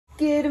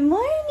Good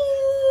morning!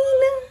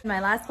 In my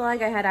last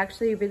vlog, I had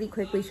actually really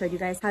quickly showed you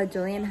guys how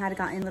Julian had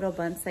gotten little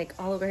bumps like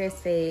all over his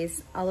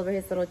face, all over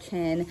his little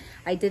chin.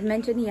 I did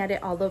mention he had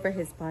it all over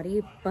his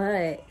body,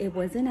 but it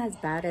wasn't as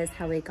bad as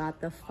how it got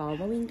the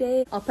following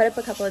day. I'll put up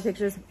a couple of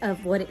pictures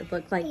of what it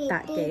looked like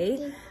that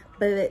day.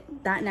 But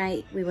that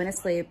night, we went to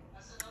sleep.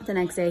 The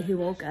next day, he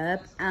woke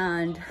up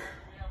and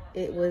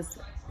it was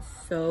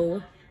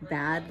so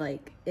bad,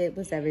 like it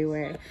was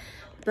everywhere.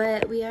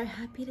 But we are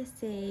happy to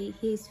say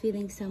he's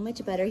feeling so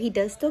much better. He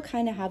does still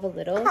kind of have a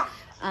little,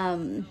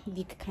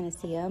 you can kind of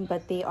see them,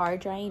 but they are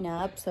drying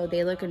up, so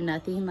they look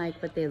nothing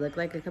like what they looked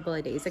like a couple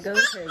of days ago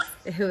because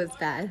it was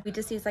bad. We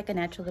just used like a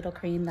natural little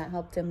cream that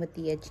helped him with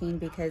the itching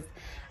because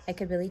I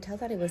could really tell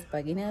that it was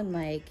bugging him.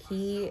 Like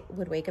he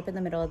would wake up in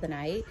the middle of the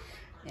night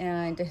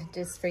and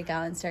just freak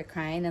out and start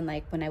crying, and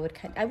like when I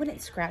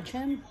wouldn't scratch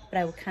him, but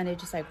I would kind of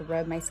just like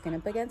rub my skin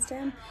up against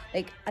him.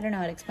 Like I don't know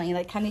how to explain,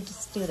 like kind of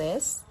just do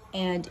this,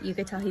 and you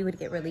could tell he would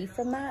get relief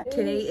from that.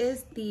 Today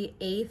is the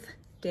 8th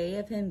day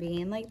of him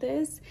being like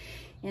this,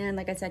 and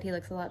like I said, he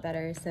looks a lot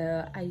better.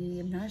 So I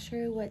am not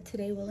sure what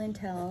today will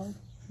entail,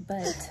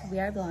 but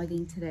we are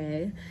vlogging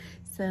today.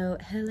 So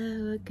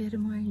hello, good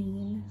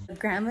morning.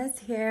 Grandma's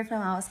here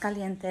from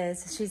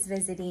Aguascalientes. She's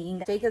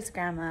visiting Jacob's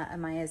grandma,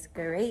 Amaya's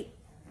great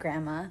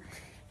grandma.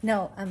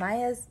 No,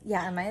 Amaya's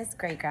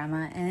great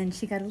grandma, and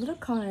she got a little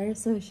car,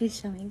 so she's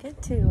showing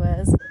it to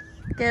us.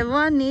 ¡Qué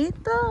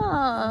bonito!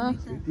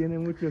 Sí, tiene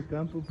mucho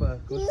campo para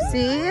cosas.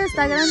 Sí,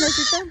 está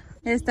grandecita.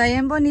 Está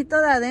bien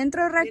bonito de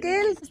adentro,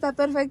 Raquel. Está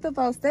perfecto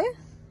para usted.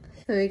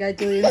 So we got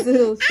Julian's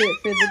little fit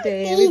for the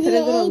day. We put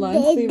a little long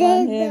sleeve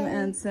on him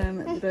and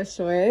some little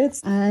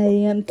shorts. I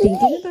am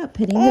thinking about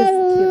putting his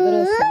cute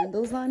little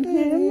sandals on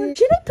him.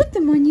 Should I put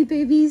them on you,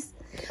 babies?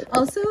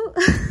 Also,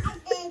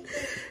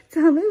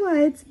 tell me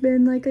why it's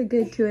been like a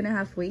good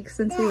 2.5 weeks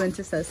since we went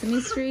to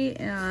Sesame Street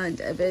and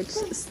a bitch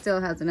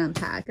still hasn't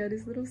unpacked. Got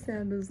his little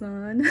sandals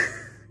on.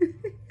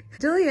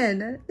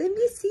 Julian, let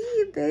me see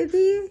you,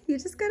 baby. You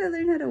just gotta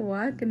learn how to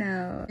walk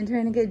now. I'm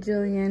trying to get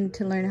Julian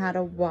to learn how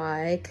to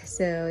walk,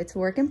 so it's a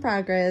work in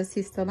progress.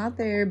 He's still not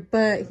there,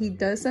 but he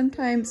does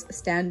sometimes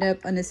stand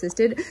up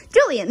unassisted.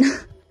 Julian!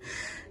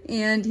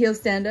 And he'll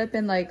stand up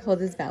and like hold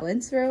his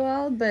balance for a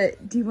while.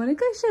 But do you want to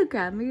go show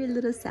grandma your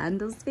little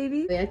sandals,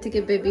 baby? We have to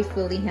get baby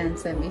fully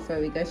handsome before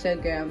we go show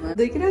grandma.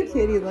 Look at how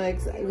cute he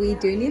looks. We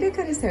do need to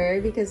cut his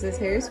hair because his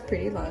hair is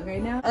pretty long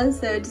right now.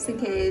 Also, just in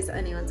case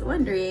anyone's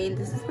wondering,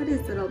 this is what his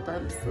little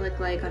bumps look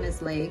like on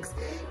his legs.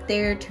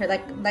 They're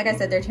like I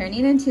said, they're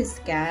turning into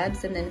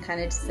scabs and then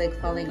kind of just like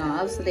falling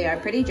off, so they are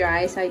pretty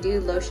dry. So I do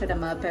lotion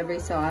them up every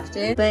so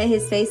often, but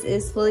his face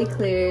is fully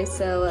clear,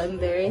 so I'm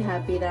very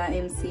happy that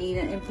I'm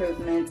seeing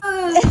improvements.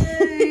 Está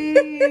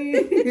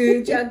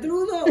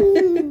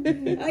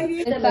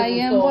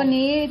bien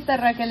bonita,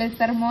 Raquel,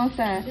 está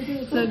hermosa.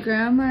 So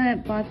grandma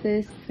bought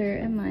this for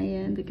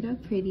Amaya, and look at how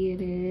pretty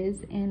it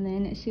is. And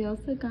then she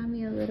also got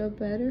me a little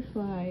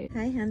butterfly.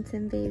 Hi,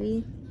 handsome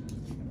baby.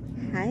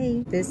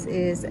 Hi. This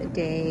is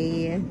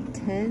day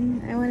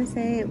 10, I want to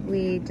say.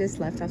 We just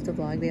left off the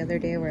vlog the other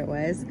day where it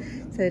was.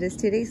 So it is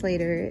 2 days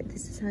later.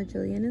 This is how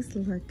Julian is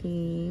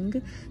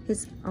looking.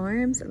 His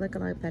arms look a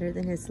lot better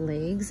than his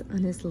legs. On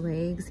his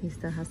legs, he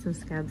still has some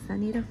scabs that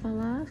need to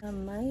fall off.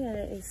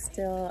 Maya is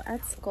still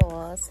at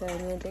school, so I'm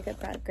going to take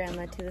up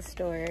grandma to the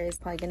store. He's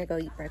probably going to go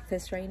eat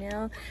breakfast right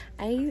now.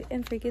 I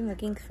am freaking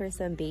looking for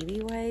some baby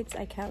wipes.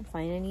 I can't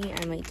find any.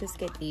 I might just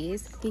get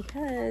these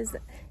because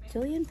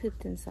Julian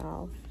pooped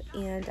himself,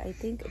 and I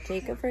think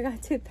Jacob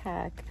forgot to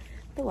pack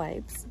the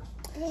wipes.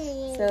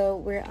 So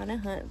we're on a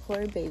hunt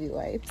for baby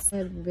wipes.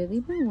 I've really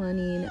been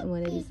wanting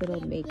one of these little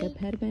makeup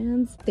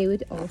headbands. They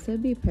would also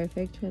be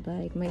perfect for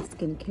like my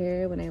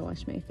skincare when I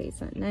wash my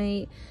face at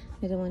night.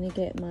 I don't want to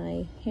get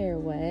my hair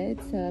wet,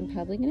 so I'm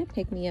probably gonna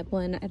pick me up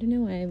one. I don't know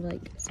why I'm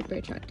like super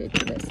attracted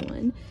to this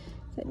one.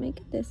 So I might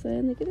get this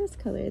one. Look at this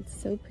color, it's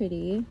so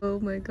pretty. Oh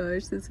my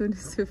gosh, this one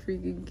is so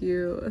freaking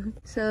cute.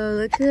 So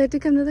look who had to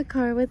come to the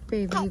car with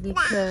baby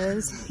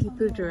because he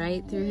pooped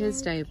right through his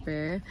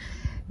diaper.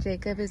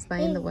 Jacob is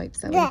buying the wipes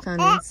that we found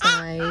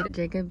inside.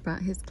 Jacob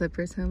brought his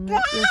clippers home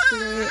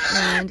yesterday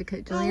and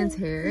cut Julian's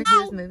hair. He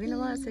was moving a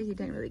lot, so he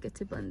didn't really get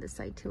to blend this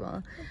side too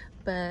well,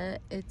 but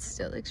it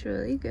still looks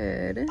really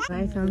good.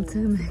 I found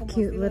some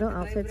cute little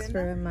outfits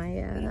for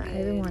Maya. I've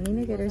been wanting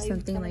to get her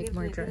something like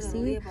more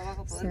dressy,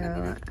 so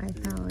I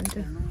found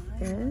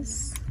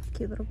this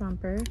cute little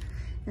romper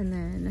and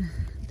then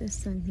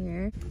this one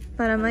here.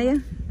 Para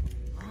Maya.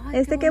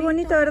 Este qué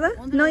bonito, ¿verdad?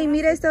 No, y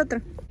mira este otro.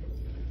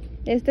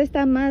 Este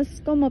está más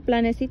como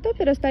planecito,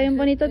 pero está bien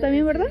bonito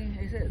también, ¿verdad?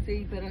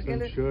 Sí, pero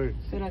aquel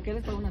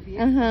está una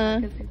fiesta. Ajá.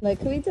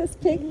 Look who we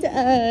just picked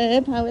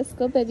up. How was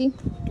school, baby?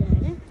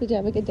 Good. Did you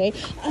have a good day?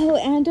 Oh,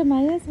 and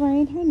Amaya's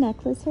wearing her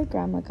necklace her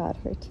grandma got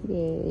her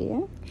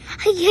today.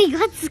 I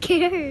got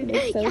scared.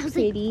 It's so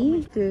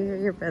pretty. Do you hear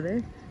your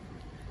brother?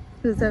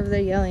 Who's over there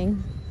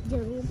yelling?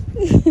 Julian.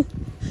 You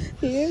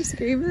hear him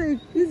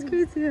screaming? He's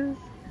crazy.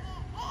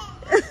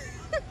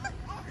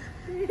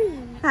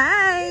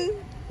 Hi.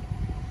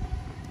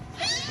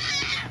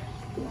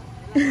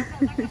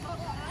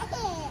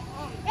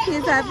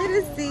 He's happy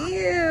to see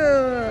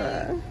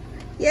you.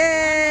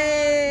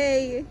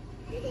 Yay!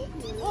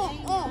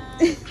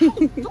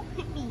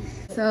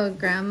 So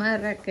Grandma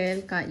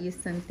Raquel got you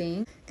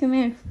something. Come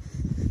here.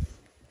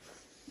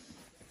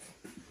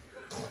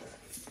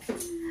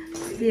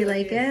 Do you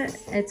like it?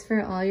 It's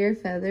for all your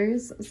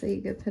feathers, so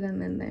you could put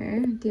them in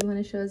there. Do you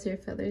want to show us your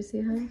feathers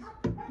you have?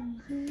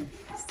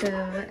 So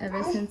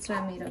ever since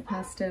Ramiro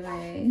passed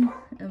away,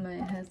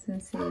 Amaya has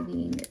been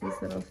saving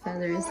these little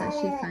feathers that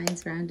she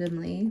finds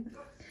randomly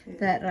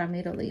that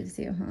Ramiro leaves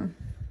you, huh?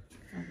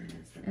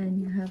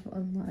 And you have a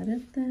lot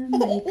of them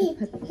that you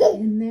can put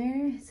in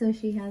there. So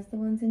she has the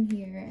ones in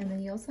here, and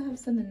then you also have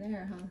some in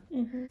there, huh?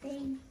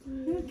 Thank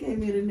you. Okay,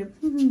 miren.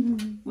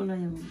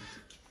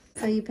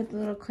 So you put the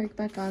little cork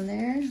back on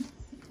there,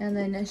 and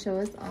then show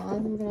us all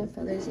the little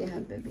feathers you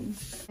have, baby.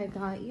 I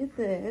got you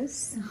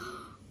this.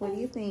 What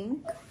do you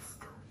think?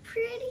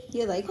 Pretty.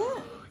 You like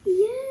it?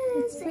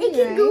 Yes. Pretty, It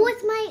can right? go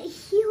with my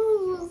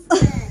heels.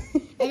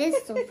 It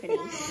is so pretty.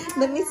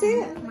 Let me see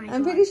it. my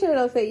I'm pretty sure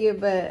it'll fit you,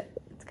 but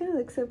it's gonna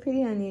look so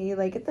pretty on you. You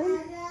like it then?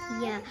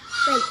 Yeah.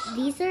 Like,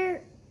 these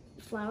are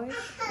flowers.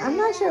 I'm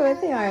not sure what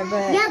they are,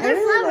 but Yeah, I they're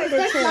really flowers. like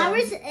They're it too.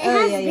 flowers. It Oh,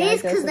 has yeah, it this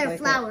does because look they're like it.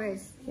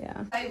 flowers.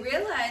 Yeah. I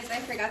realized I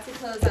forgot to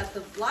close out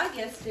the vlog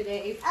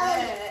yesterday, but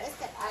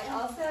I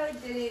also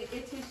didn't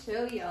get to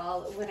show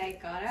y'all what I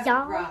got at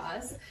Y'all.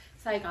 Ross.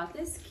 So I got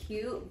this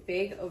cute,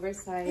 big,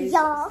 oversized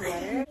Y'all.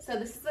 sweater. So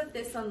this is what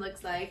this one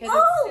looks like. And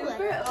Oh. it's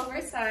super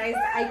oversized.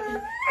 I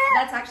think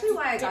that's actually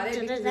why I got it,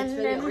 because it's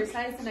really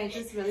oversized, and I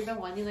just really been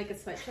wanting like a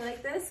sweatshirt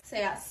like this. So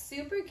yeah,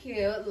 super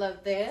cute.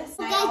 Love this.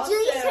 And I Okay,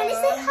 Julie's trying to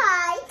say also-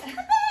 hi.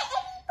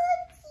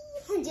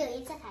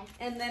 Julie, say hi.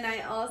 And then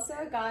I also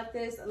got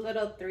this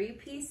little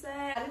 3-piece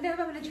set. I don't know if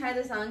I'm gonna try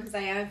this on because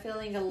I am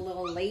feeling a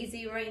little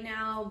lazy right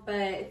now, but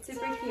it's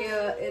super cute.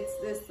 It's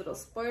this little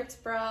sports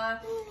bra,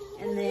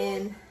 and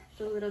then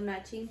the little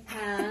matching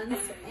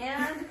pants,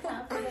 and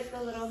like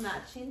the little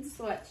matching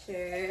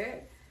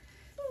sweatshirt.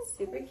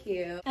 Super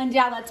cute. And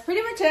yeah, that's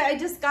pretty much it. I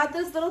just got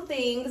those little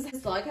things.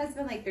 This vlog has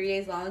been like 3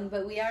 days long,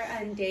 but we are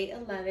on day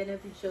 11 of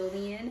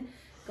Julian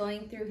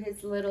going through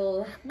his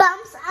little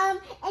Bumps, and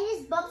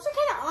his bumps are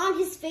kind of on.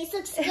 His face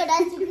looks good,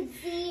 as you can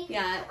see.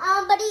 yeah.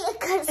 But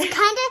kind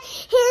of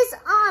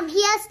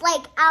he has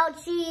like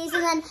ouchies,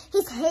 and then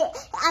his hair.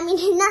 I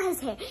mean, not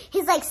his hair.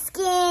 His like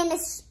skin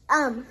is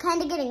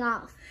kind of getting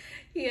off.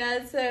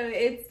 Yeah, so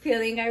it's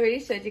peeling. I already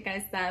showed you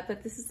guys that,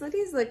 but this is what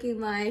he's looking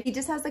like. He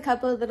just has a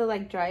couple of little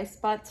like dry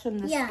spots from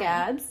the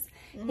scabs.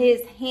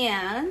 His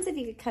hands, if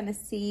you could kind of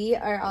see,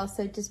 are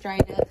also just drying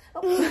up.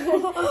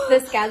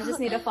 The scabs just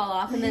need to fall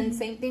off. And then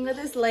same thing with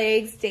his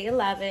legs. Day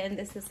 11,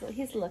 this is what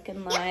he's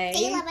looking like.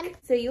 Day 11.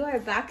 So you are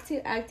back to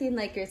acting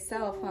like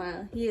yourself,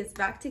 huh? He is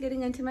back to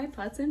getting into my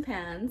pots and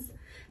pans.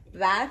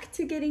 Back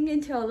to getting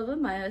into all of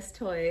Amaya's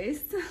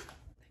toys.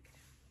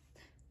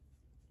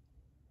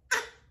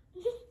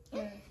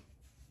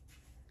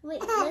 Wait,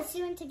 let's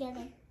do it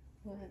together.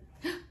 What?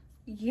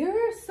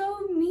 You're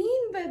so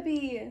mean,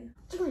 baby.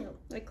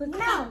 Like, look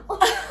No.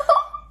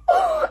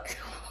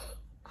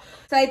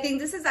 So I think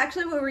this is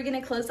actually where we're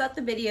gonna close out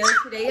the video.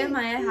 Today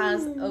Amaya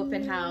has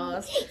open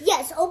house.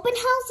 Yes, open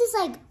house is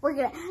like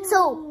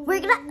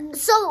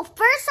so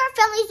first our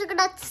families are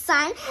gonna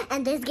sign,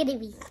 and there's gonna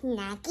be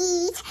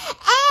snackies,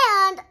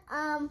 and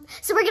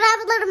so we're gonna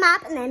have a little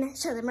map and then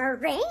show them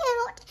around,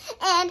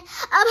 and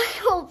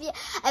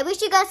I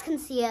wish you guys can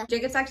see it.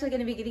 Jacob's actually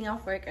gonna be getting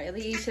off work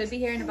early. He should be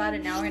here in about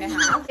an hour and a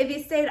half. If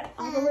you stayed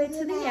all the way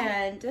to the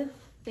end,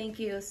 thank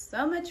you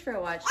so much for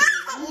watching.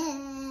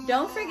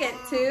 Don't forget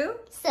to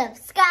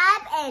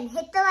subscribe and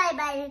hit the like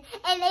button.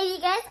 And if you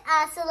guys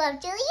also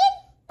love Julian,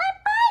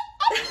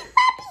 bye-bye. And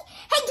Papi.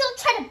 Hey, don't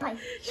try to bite.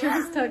 She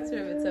just talks to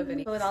him. It's so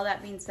funny. With all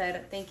that being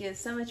said, thank you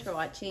so much for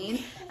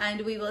watching,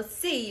 and we will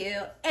see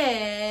you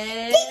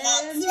in